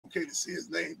okay to see his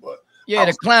name, but yeah,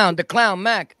 the clown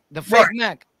Mac, the fake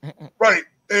Mac. Right.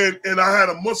 And I had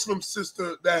a Muslim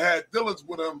sister that had dealings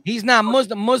with him. He's not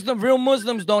Muslim. Real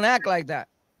Muslims don't act like that.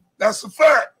 That's a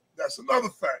fact. That's another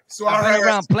fact. So I've been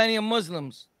around plenty of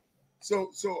Muslims.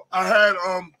 So I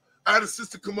had a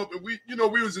sister come up and we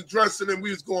was addressing and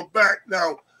we was going back.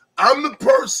 Now, I'm the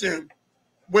person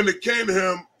when it came to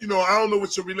him, I don't know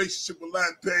what's your relationship with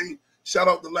Latin Pain. Shout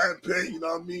out to Latin Pain, you know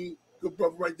what I mean? Good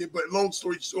brother right there. But long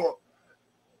story short,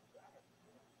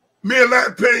 me and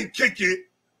Latin Pain kick it.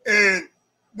 And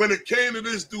when it came to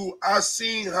this dude, I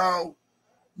seen how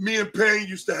me and Pain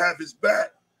used to have his back.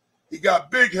 He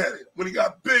got big-headed. When he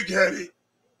got big-headed,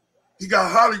 he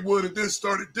got Hollywood and then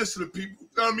started dissing people. You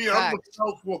know what I mean?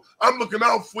 I'm looking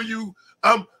out for you.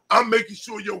 I'm making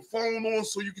sure your phone on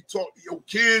so you can talk to your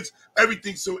kids,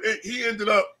 everything. So he ended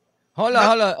up. Hold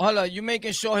on. You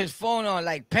making sure his phone on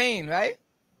like Pain, right?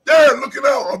 Yeah, looking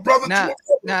out, a brother.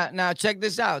 Now, check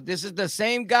this out. This is the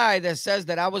same guy that says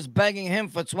that I was begging him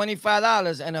for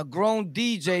 $25 and a grown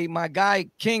DJ, my guy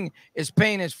King, is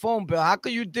paying his phone bill. How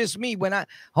could you diss me when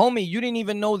homie, you didn't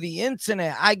even know the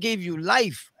internet. I gave you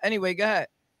life. Anyway, go ahead.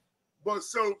 But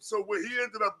so what he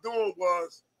ended up doing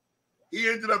was he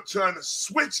ended up trying to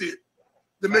switch it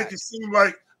to make it seem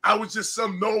like I was just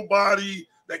some nobody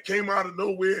that came out of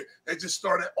nowhere and just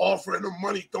started offering them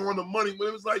money, throwing them money. When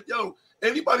it was like, yo,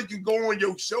 anybody can go on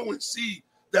your show and see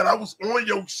that I was on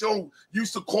your show. You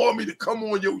used to call me to come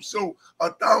on your show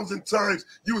 1,000 times.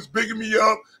 You was bigging me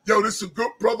up. Yo, this is a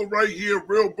good brother right here,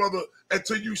 real brother,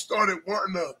 until you started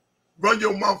wanting to run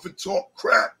your mouth and talk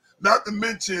crap. Not to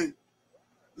mention,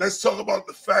 let's talk about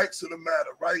the facts of the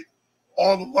matter, right?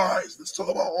 All the lies. Let's talk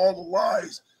about all the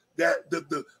lies that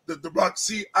the Rock.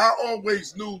 See, I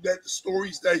always knew that the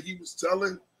stories that he was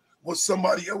telling was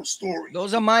somebody else's story.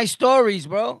 Those are my stories,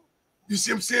 bro. You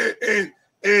see what I'm saying?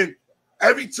 And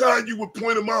every time you would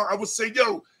point them out, I would say,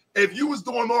 yo, if you was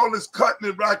doing all this cutting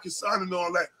and rocket signing and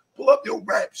all that, pull up your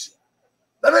rap sheet.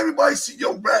 Let everybody see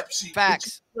your rap sheet.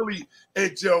 Facts. What you really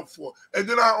in jail for. And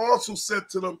then I also said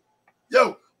to them,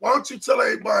 yo, why don't you tell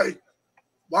everybody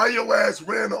why your ass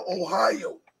ran to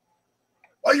Ohio?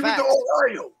 Why you went to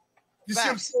Ohio? You see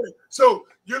what I'm saying? So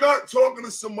you're not talking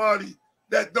to somebody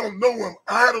that don't know him.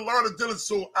 I had a lot of dealings,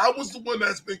 so I was the one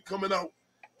that's been coming out,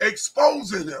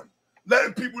 exposing him,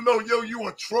 letting people know, yo, you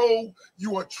a troll,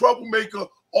 you a troublemaker.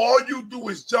 All you do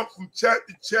is jump from chat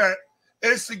to chat,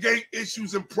 instigate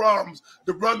issues and problems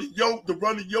to run the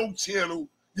yo channel,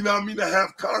 you know what I mean, to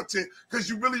have content, because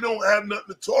you really don't have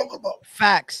nothing to talk about.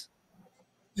 Facts.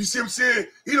 You see what I'm saying?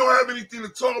 He don't have anything to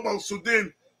talk about. So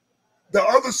then the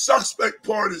other suspect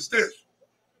part is this.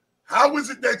 How is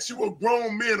it that you a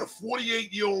grown man, a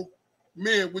 48-year-old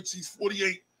man, which he's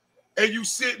 48, and you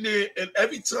sitting there and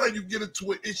every time you get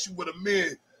into an issue with a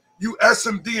man, you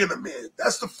SMD in a man?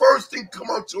 That's the first thing come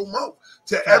out your mouth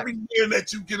to every man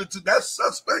that you get into. That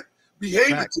suspect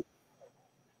behavior.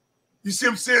 You see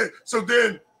what I'm saying? So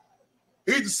then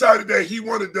he decided that he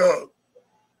wanted to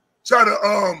try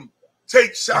to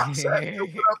take shots at me, you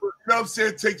know what I'm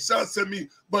saying? Take shots at me.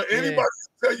 But anybody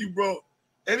will tell you, bro,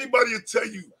 anybody will tell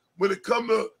you when it comes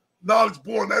to Knowledge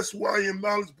Born, that's who I am,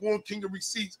 Knowledge Born, King of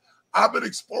Receipts. I've been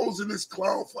exposing this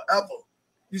clown forever.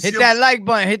 Hit that like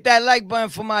button. Hit that like button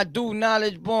for my dude,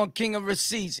 Knowledge Born, King of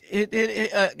Receipts. Hit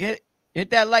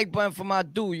that like button for my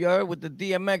dude, you heard, with the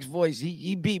DMX voice.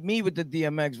 He beat me with the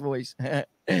DMX voice. That's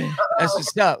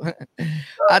what's up.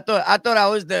 I thought I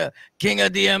was the king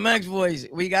of DMX voice.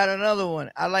 We got another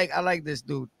one. I like this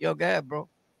dude. Yo, go ahead, bro.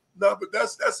 No, but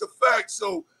that's a fact.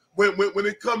 So when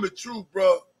it come to truth,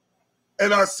 bro,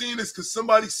 and I seen this because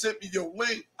somebody sent me your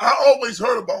link. I always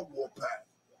heard about Warpath.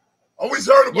 Always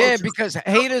heard about you. Because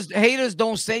haters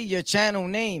don't say your channel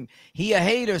name. He a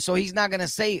hater, so he's not gonna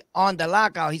say On The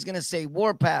Lockout. He's gonna say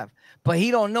Warpath. But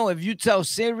he don't know. If you tell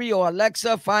Siri or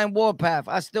Alexa, find Warpath,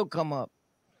 I still come up.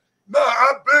 No,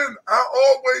 I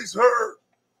always heard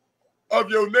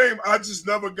of your name. I just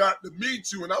never got to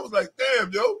meet you. And I was like,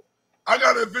 damn, yo, I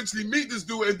gotta eventually meet this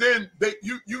dude. And then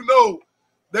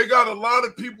they got a lot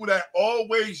of people that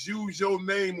always use your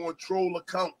name on troll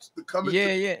accounts to come in.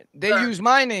 Yeah. They use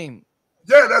my name.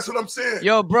 Yeah, that's what I'm saying.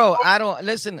 Yo, bro, I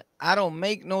don't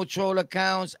make no troll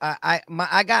accounts. I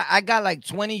got like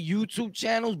 20 YouTube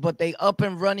channels, but they up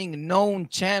and running known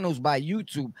channels by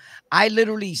YouTube. I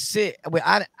literally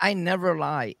I never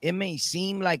lie. It may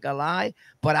seem like a lie,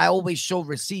 but I always show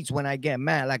receipts when I get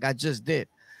mad, like I just did.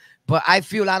 But I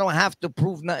feel I don't have to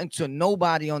prove nothing to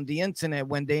nobody on the internet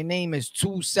when their name is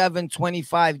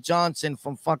 2725 Johnson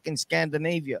from fucking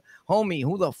Scandinavia. Homie,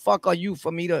 who the fuck are you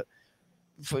for me to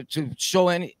show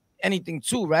anything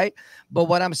to, right? But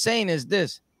what I'm saying is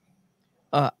this.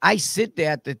 I sit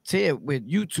there at the tip with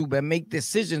YouTube and make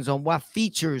decisions on what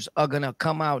features are gonna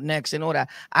come out next and all that.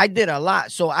 I did a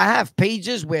lot. So I have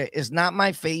pages where it's not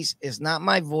my face, it's not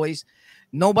my voice.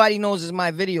 Nobody knows it's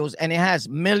my videos, and it has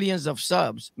millions of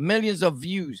subs, millions of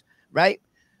views, right?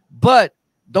 But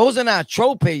those are not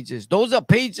troll pages. Those are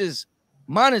pages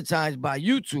monetized by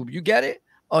YouTube. You get it?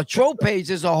 A troll page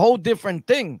is a whole different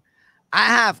thing. I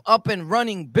have up and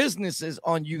running businesses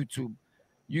on YouTube.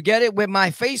 You get it? With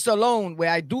my face alone,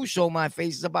 where I do show my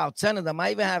face, is about 10 of them.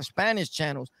 I even have Spanish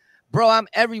channels. Bro, I'm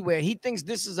everywhere. He thinks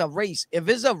this is a race. If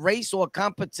it's a race or a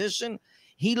competition,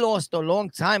 he lost a long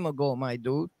time ago, my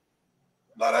dude.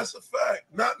 No, that's a fact.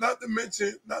 Not to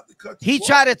mention, not to cut you He off.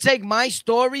 tried to take my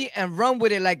story and run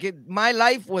with it like my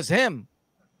life was him.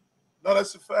 No,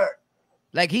 that's a fact.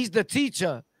 Like he's the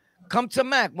teacher. Come to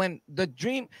Mac. When the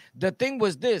thing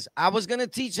was this. I was going to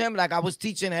teach him like I was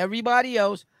teaching everybody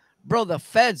else. Bro, the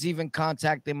feds even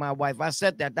contacted my wife. I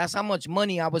said that. That's how much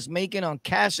money I was making on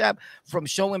Cash App from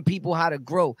showing people how to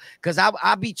grow. Because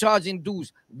I be charging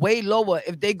dudes way lower.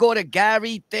 If they go to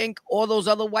Gary, Think, all those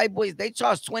other white boys, they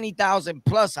charge 20,000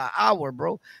 plus an hour,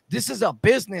 bro. This is a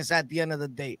business at the end of the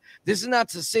day. This is not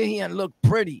to sit here and look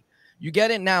pretty. You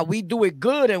get it? Now, we do it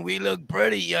good and we look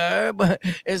pretty, yeah, but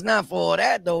it's not for all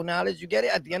that, though, knowledge. You get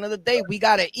it? At the end of the day, we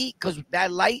got to eat because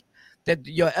that light that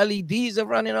your LEDs are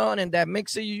running on and that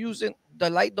mixer you're using, the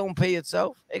light don't pay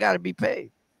itself. It got to be paid.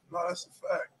 No, that's a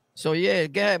fact. So, yeah,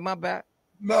 go ahead, my bad.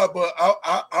 No, but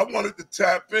I wanted to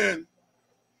tap in,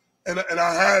 and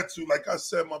I had to. Like I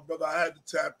said, my brother, I had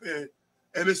to tap in.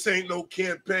 And this ain't no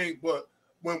campaign, but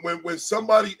when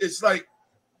somebody, it's like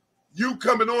you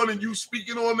coming on and you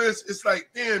speaking on this, it's like,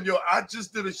 damn, yo, I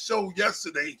just did a show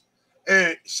yesterday.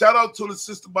 And shout out to the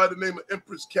sister by the name of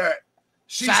Empress Cat.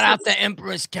 Shout out to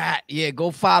Empress Cat. Yeah,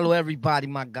 go follow everybody,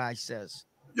 my guy says.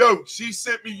 Yo, she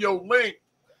sent me your link,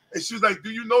 and she was like,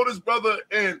 do you know this brother?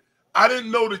 And I didn't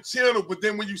know the channel, but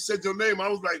then when you said your name, I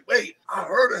was like, wait, I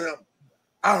heard of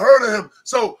him.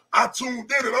 So I tuned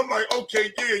in, and I'm like,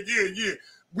 okay, yeah.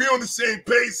 We on the same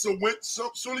page.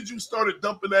 So soon as you started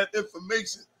dumping that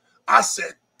information, I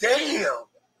said, damn.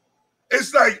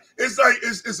 It's amazing.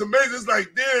 It's like,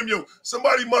 damn, yo,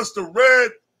 somebody must have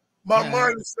read my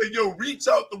mind and say, yo, reach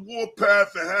out to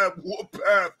Warpath and have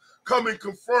Warpath come and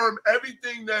confirm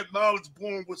everything that Knowledge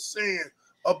Born was saying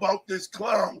about this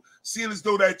clown, seeing as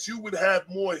though that you would have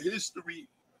more history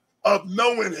of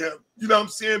knowing him. You know what I'm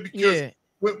saying? Because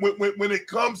when it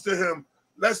comes to him,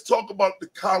 let's talk about the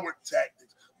coward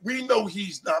tactics. We know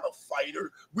he's not a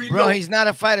fighter. Bro, he's not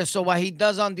a fighter. So what he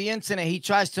does on the internet, he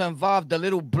tries to involve the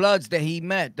little bloods that he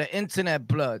met, the internet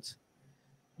bloods.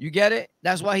 You get it?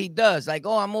 That's what he does. Like,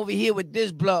 oh, I'm over here with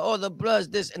this blood. Oh, the blood's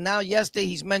this. And now yesterday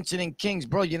he's mentioning Kings.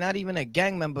 Bro, you're not even a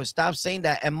gang member. Stop saying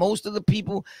that. And most of the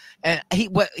people, and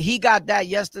he got that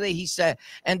yesterday. He said,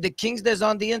 and the Kings that's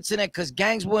on the internet, because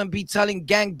gangs wouldn't be telling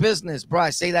gang business. Bro, I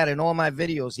say that in all my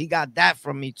videos. He got that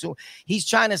from me too. He's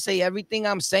trying to say everything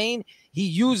I'm saying. He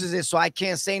uses it so I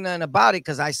can't say nothing about it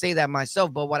because I say that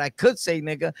myself. But what I could say,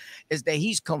 nigga, is that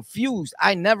he's confused.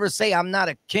 I never say I'm not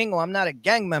a king or I'm not a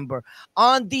gang member.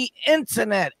 On the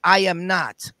internet, I am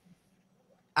not.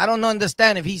 I don't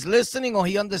understand if he's listening or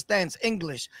he understands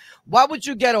English. What would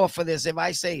you get off of this if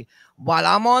I say, while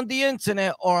I'm on the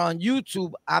internet or on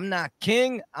YouTube, I'm not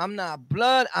king, I'm not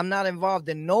blood, I'm not involved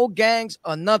in no gangs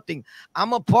or nothing.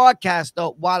 I'm a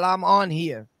podcaster while I'm on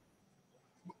here.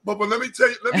 But let me tell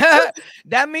you.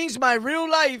 That means my real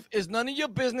life is none of your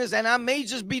business, and I may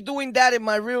just be doing that in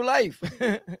my real life.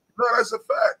 No, that's a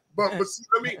fact. But see,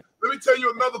 let me tell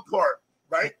you another part,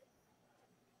 right?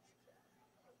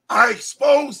 I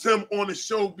exposed him on the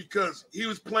show because he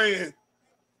was playing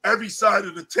every side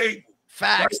of the table.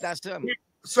 Facts, right? That's him.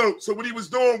 So what he was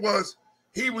doing was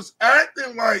he was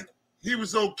acting like he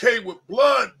was okay with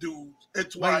blood dudes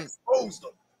until I exposed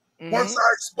him. Mm-hmm. Once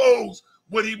I exposed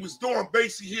what he was doing,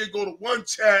 basically he'd go to one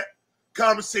chat,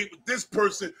 conversate with this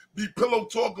person, be pillow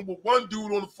talking with one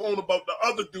dude on the phone about the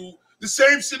other dude. The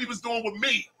same shit he was doing with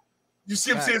me. You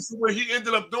see what I'm saying? So what he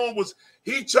ended up doing was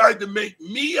he tried to make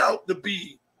me out to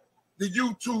be the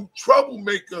YouTube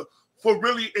troublemaker for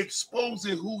really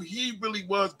exposing who he really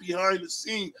was behind the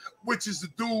scene, which is the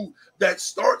dude that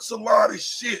starts a lot of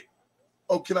shit.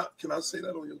 Oh, can I say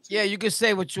that on your team? Yeah, you can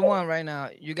say what you want right now.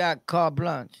 You got carte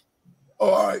blanche.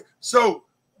 All right. So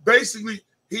basically,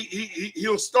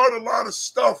 he'll start a lot of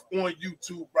stuff on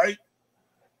YouTube, right?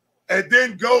 And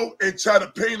then go and try to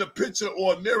paint a picture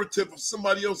or a narrative of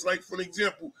somebody else. Like, for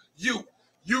example, you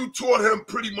taught him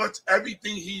pretty much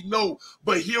everything he know,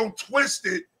 but he'll twist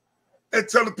it and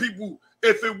tell the people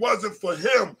if it wasn't for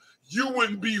him, you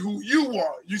wouldn't be who you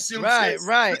are. You see what Right,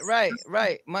 I'm saying?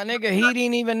 right. My nigga, he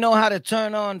didn't even know how to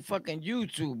turn on fucking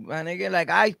YouTube. My nigga, like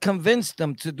I convinced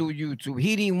him to do YouTube.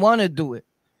 He didn't want to do it.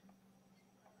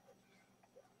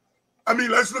 I mean,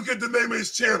 let's look at the name of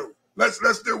his channel. Let's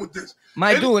deal with this.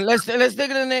 My dude, let's look at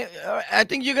the name. I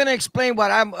think you're gonna explain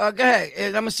what I'm. Go ahead.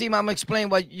 I'm gonna see. I'm gonna explain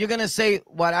what you're gonna say.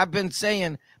 What I've been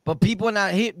saying, but people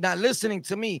not listening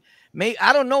to me.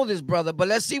 I don't know this brother, but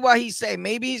let's see what he say.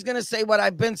 Maybe he's gonna say what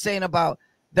I've been saying about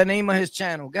the name of his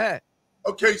channel. Go ahead.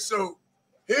 Okay, so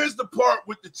here's the part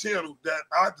with the channel that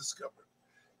I discovered.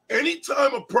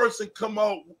 Anytime a person come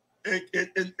out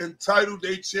and title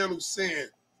their channel saying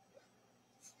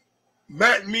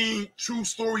Mac mean true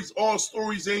stories, all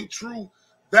stories ain't true,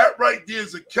 that right there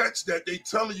is a catch that they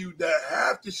telling you that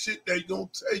half the shit they gonna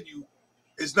tell you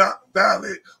is not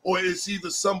valid, or it's either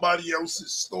somebody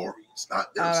else's story. It's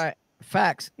not theirs. All right.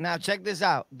 Facts. Now check this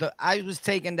out. I was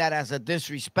taking that as a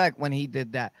disrespect when he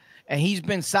did that. And he's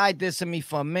been side dissing me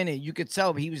for a minute. You could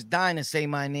tell he was dying to say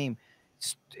my name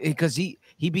because he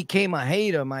became a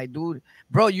hater, my dude.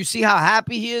 Bro, you see how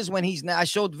happy he is when he's now. I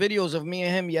showed videos of me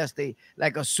and him yesterday,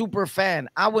 like a super fan.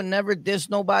 I would never diss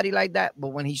nobody like that, but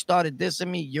when he started dissing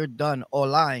me, you're done or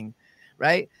lying,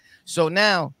 right? So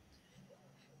now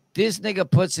this nigga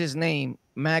puts his name,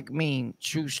 Mac Mean,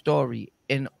 true story,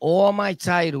 in all my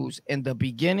titles in the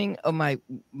beginning of my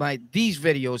these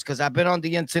videos, because I've been on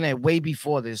the internet way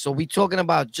before this. So we talking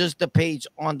about just the page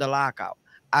on the Lockout.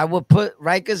 I would put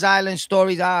Rikers Island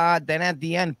stories, then at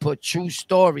the end put true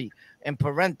story in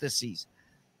parentheses.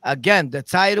 Again, the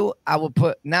title I would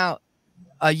put. Now,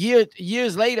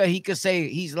 years later, he could say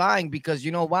he's lying because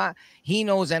you know why? He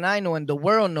knows and I know and the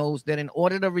world knows that in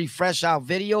order to refresh our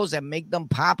videos and make them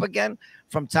pop again,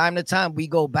 from time to time, we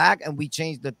go back and we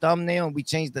change the thumbnail and we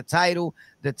change the title,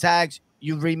 the tags.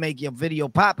 You remake your video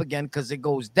pop again because it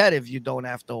goes dead if you don't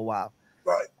after a while.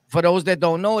 Right. For those that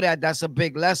don't know that, that's a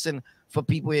big lesson for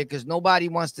people here because nobody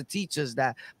wants to teach us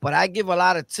that. But I give a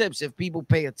lot of tips if people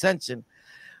pay attention.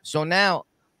 So now,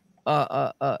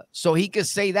 so he could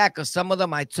say that because some of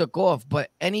them I took off, but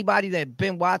anybody that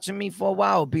been watching me for a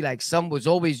while will be like, some was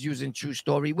always using true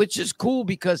story, which is cool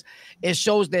because it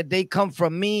shows that they come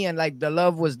from me and like the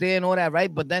love was there and all that,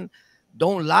 right? But then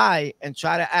don't lie and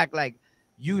try to act like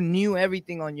you knew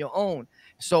everything on your own.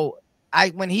 So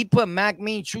when he put Mac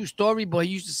Mean true story, but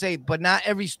he used to say, but not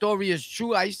every story is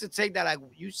true. I used to take that like,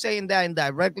 you saying that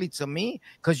indirectly to me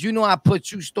because you know I put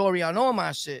true story on all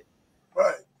my shit.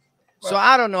 Right. So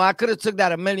I don't know. I could have took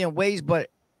that a million ways,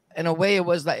 but in a way it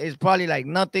was like, it's probably like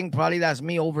nothing. Probably that's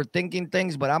me overthinking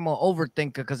things, but I'm an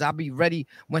overthinker because I'll be ready.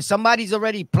 When somebody's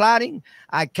already plotting,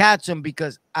 I catch them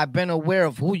because I've been aware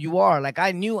of who you are. Like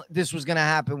I knew this was going to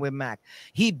happen with Mac.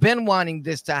 He'd been wanting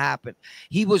this to happen.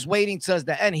 He was waiting till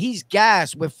the end. He's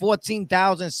gassed with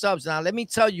 14,000 subs. Now, let me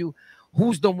tell you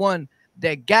who's the one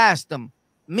that gassed him.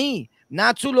 Me.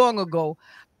 Not too long ago,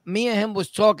 me and him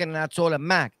was talking and I told him,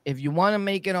 Mac, if you want to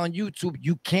make it on YouTube,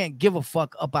 you can't give a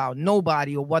fuck about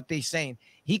nobody or what they saying.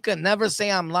 He could never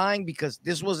say I'm lying because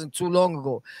this wasn't too long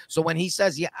ago. So when he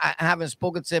says, yeah, I haven't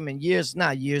spoken to him in years,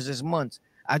 not years, it's months.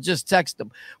 I just text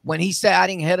him. When he said I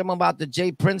didn't hit him about the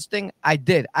Jay Prince thing, I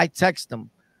did. I text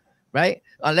him, right?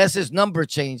 Unless his number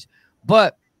changed.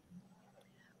 But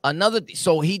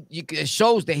so it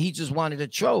shows that he just wanted to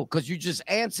troll because you just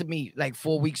answered me like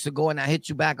 4 weeks ago and I hit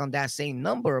you back on that same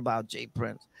number about Jay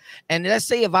Prince. And let's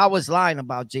say if I was lying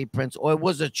about Jay Prince or it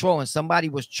was a troll and somebody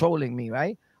was trolling me,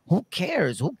 right? Who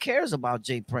cares? Who cares about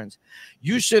Jay Prince?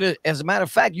 You should have, as a matter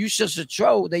of fact, you should have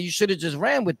troll that you should have just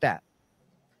ran with that.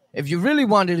 If you really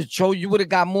wanted to troll, you would have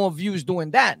got more views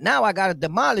doing that. Now I got to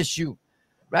demolish you.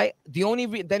 Right.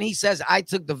 Then he says I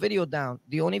took the video down.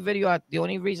 The only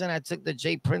reason I took the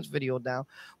Jay Prince video down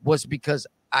was because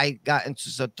I got into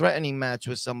a threatening match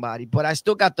with somebody, but I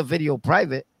still got the video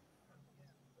private.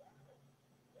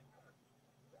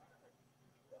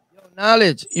 Yo,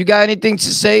 Knowledge, you got anything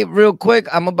to say real quick?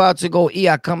 I'm about to go eat.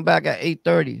 I come back at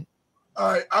 8:30.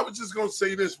 All right. I was just going to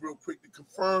say this real quick to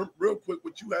confirm real quick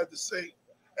what you had to say.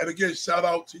 And again, shout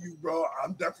out to you, bro.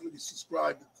 I'm definitely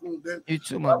subscribed and tuned in. You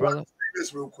too, my brother.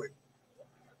 This real quick.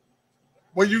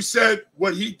 When you said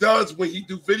what he does when he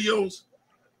do videos,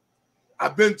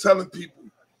 I've been telling people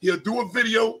he'll do a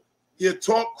video, he'll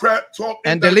talk crap,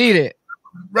 and delete it.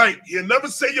 Right. He'll never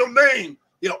say your name.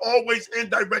 He'll always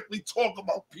indirectly talk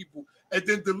about people and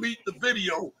then delete the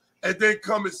video and then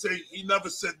come and say he never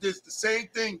said this. The same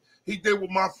thing he did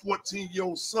with my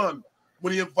 14-year-old son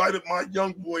when he invited my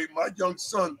young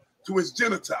son to his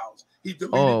genitals. He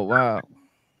deleted. Oh, wow.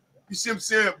 You see what I'm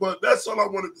saying? But that's all I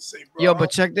wanted to say, bro. Yo,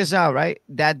 but check this out, right?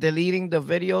 That deleting the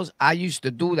videos, I used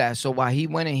to do that. So while he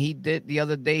went and he did the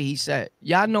other day, he said,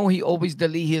 y'all know he always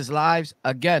delete his lives.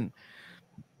 Again,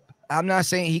 I'm not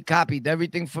saying he copied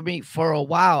everything for me. For a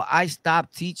while, I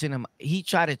stopped teaching him. He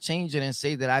tried to change it and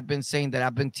say that I've been saying that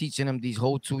I've been teaching him these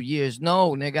whole 2 years.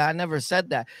 No, nigga, I never said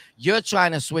that. You're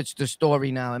trying to switch the story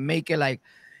now and make it like,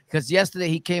 because yesterday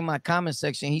he came in my comment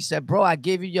section. He said, bro, I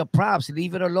gave you your props.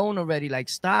 Leave it alone already. Like,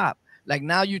 stop. Like,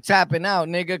 now you tapping out,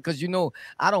 nigga, because, you know,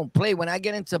 I don't play. When I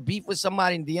get into beef with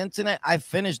somebody in the internet, I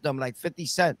finish them like 50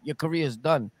 Cent. Your career is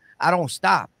done. I don't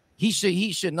stop. He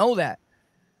should know that.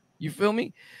 You feel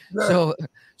me? Yeah.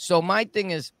 So my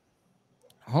thing is,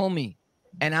 homie,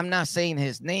 and I'm not saying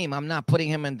his name. I'm not putting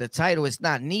him in the title. It's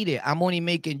not needed. I'm only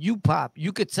making you pop.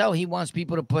 You could tell he wants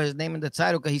people to put his name in the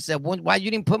title because he said, why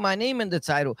you didn't put my name in the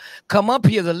title? Come up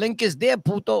here. The link is there,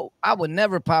 puto. I would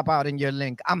never pop out in your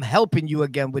link. I'm helping you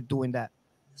again with doing that.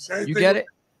 You get it?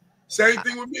 Same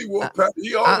thing with me, Warpath.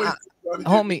 He always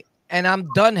homie. And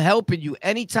I'm done helping you.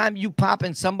 Anytime you pop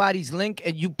in somebody's link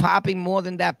and you popping more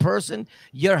than that person,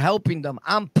 you're helping them.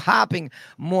 I'm popping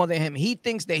more than him. He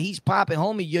thinks that he's popping,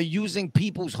 homie. You're using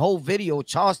people's whole video,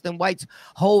 Charleston White's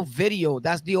whole video.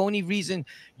 That's the only reason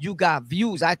you got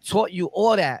views. I taught you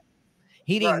all that.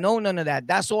 He didn't know none of that.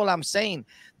 That's all I'm saying.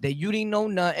 That you didn't know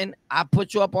nothing. I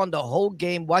put you up on the whole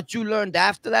game. What you learned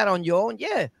after that on your own,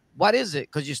 yeah. What is it?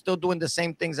 Because you're still doing the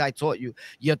same things I taught you.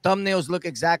 Your thumbnails look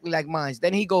exactly like mine.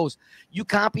 Then he goes, you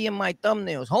copying my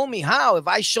thumbnails. Homie, how? If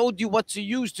I showed you what to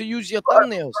use your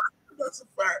thumbnails. That's a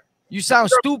fact. You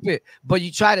sound stupid, but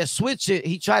you try to switch it.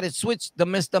 He tried to switch the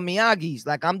Mr. Miyagi's.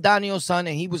 Like, I'm Daniel's son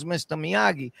and he was Mr.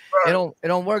 Miyagi. Right. It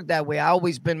don't work that way. I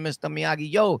always been Mr. Miyagi.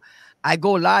 Yo, I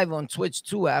go live on Twitch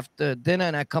too after dinner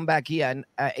and I come back here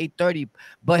at 8:30.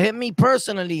 But hit me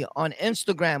personally on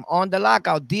Instagram, on the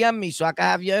lockout. DM me so I can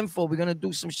have your info. We're going to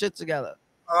do some shit together.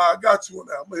 I got you on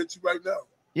that. I'm going to hit you right now.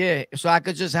 Yeah, so I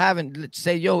could just have it.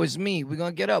 Say, yo, it's me. We're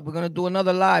going to get up. We're going to do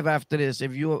another live after this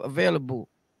if you're available.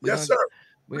 Yes, sir.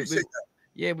 Appreciate that.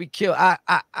 Yeah, we kill.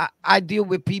 I deal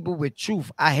with people with truth.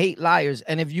 I hate liars.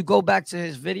 And if you go back to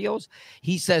his videos,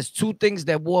 he says 2 things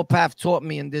that Warpath taught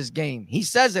me in this game. He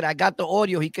says it. I got the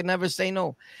audio. He can never say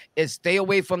no. It's stay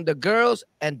away from the girls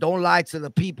and don't lie to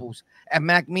the peoples. And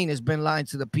Mac Mean has been lying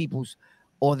to the peoples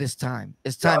all this time.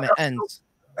 It's time it ends.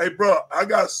 Hey, bro, I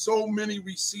got so many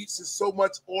receipts and so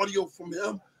much audio from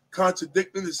him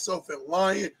contradicting himself and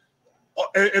lying.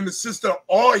 And the sister,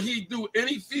 all he do,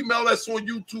 any female that's on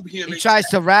YouTube, he tries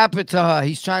to rap it to her.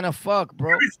 He's trying to fuck,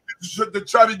 bro. To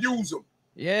try to use him.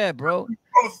 Yeah, bro.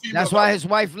 That's why his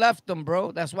wife left him,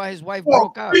 bro. That's why his wife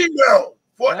broke out.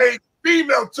 A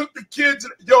female took the kids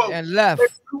and left.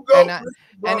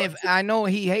 And if I know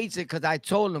he hates it because I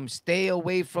told him stay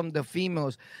away from the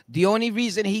females. The only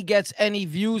reason he gets any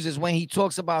views is when he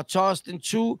talks about Charleston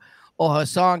Chew or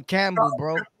Hassan Campbell,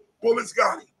 bro. Bullets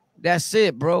Gotti. That's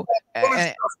it, bro.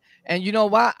 And you know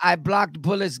why? I blocked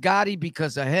Bullets Gotti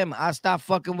because of him. I stopped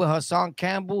fucking with Hassan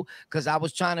Campbell because I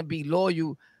was trying to be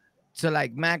loyal to,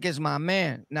 like, Mac is my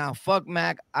man. Now, fuck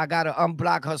Mac. I got to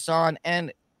unblock Hassan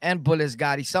and Bullets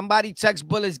Gotti. Somebody text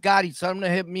Bullets Gotti. Tell him to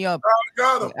hit me up.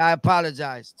 I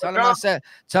apologize. Tell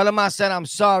him I said I'm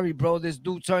sorry, bro. This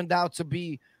dude turned out to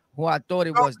be who I thought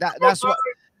it was.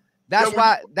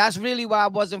 That's really why I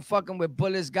wasn't fucking with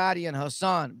Bullets Gotti and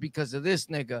Hassan, because of this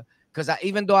nigga. Because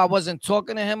even though I wasn't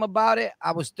talking to him about it,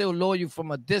 I was still loyal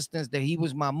from a distance that he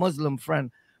was my Muslim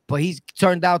friend. But he's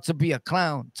turned out to be a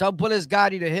clown. Tell Bullets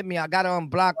Gotti to hit me. I gotta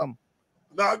unblock him.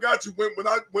 No, I got you. When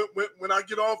I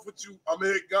get off with you, I'm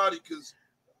gonna hit Gotti because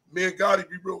me and Gotti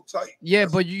be real tight. Yeah,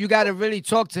 but you gotta really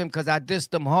talk to him because I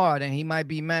dissed him hard and he might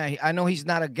be mad. I know he's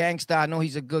not a gangster. I know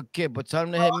he's a good kid, but tell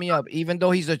him to hit me up. Even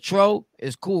though he's a troll,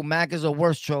 it's cool. Mac is a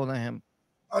worse troll than him.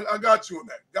 I got you on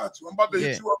that. Got you. I'm about to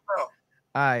hit you up now.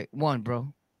 All right, one,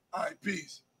 bro. All right,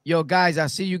 peace. Yo, guys, I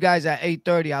see you guys at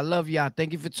 8:30. I love y'all.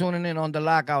 Thank you for tuning in on The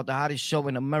Lockout, the hottest show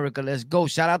in America. Let's go.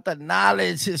 Shout out to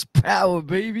Knowledge is Power,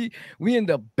 baby. We in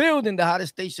the building, the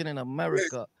hottest station in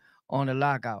America on The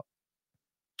Lockout.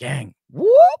 Gang.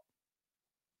 Whoop.